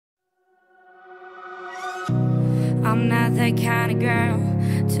I'm not that kind of girl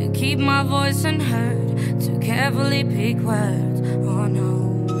to keep my voice unheard, to carefully pick words. Oh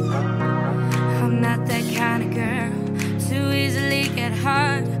no, I'm not that kind of girl to easily get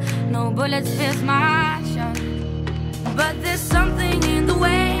hurt. No bullets pierce my shirt. But there's something in the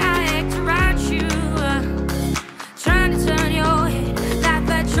way I act around you, trying to turn your head, laugh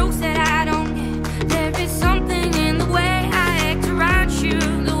at jokes that I don't get. There is something in the way I act around you,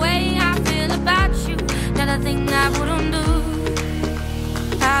 the way I feel about you, that I think I wouldn't do.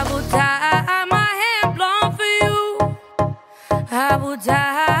 I will dye my hair blonde for you. I will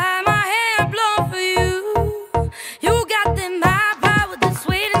dye my hair blonde for you. You got them high power, the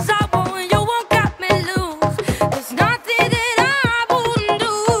sweet and sour, and you won't got me loose. There's nothing that I wouldn't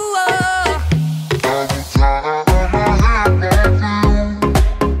do. I will dye my hair blonde for you.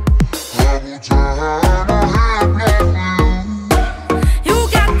 I will dye my hair blonde for you. You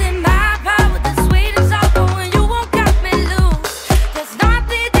got them high power, the sweet and sour, and you won't got me loose. There's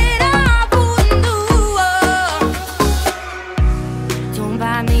nothing that I wouldn't do. Don't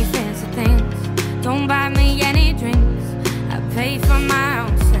buy me fancy things, don't buy me any drinks. I pay for my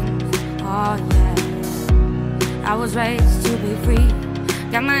own sins. Oh yeah, I was raised to be free,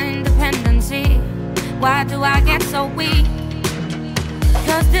 got my independency. Why do I get so weak?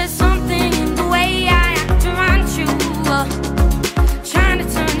 Cause there's something in the way I act around you, trying to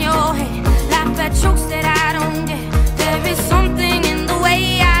turn your head, laugh at jokes that I don't get. There is something in the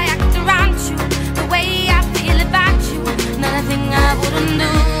way I act around you, the way I feel about you, nothing I wouldn't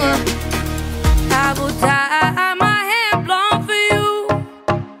do. I will dye my hair blonde for you.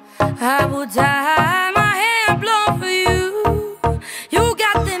 I will dye my hair blonde for you. You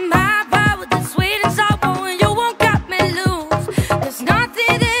got them high power, the sweet and sour, and you won't got me loose. There's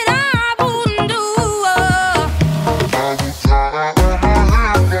nothing that I wouldn't do. I will dye my hair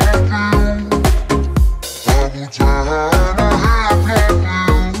blonde for you. I will dye my hair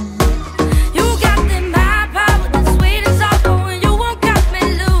blonde for you. You got them high power, the sweet and sour, and you won't got me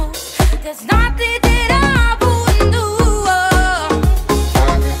loose. There's nothing that I wouldn't do. I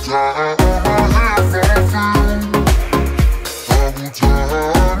will dye my hair blonde for you. I will dye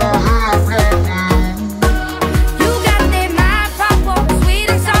my hair blonde for you. You got them high power, sweet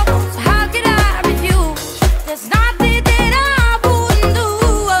and sour, so how could I refuse? There's nothing that I wouldn't do.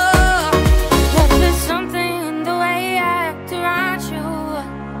 But there's something in the way I act around you,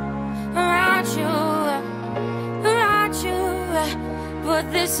 around you, around you. But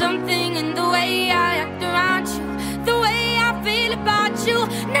there's something in the way I act around you, the way I feel about you,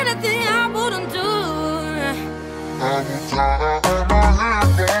 nothing I wouldn't do. I will dye my hair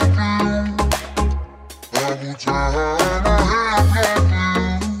blonde for you. I will dye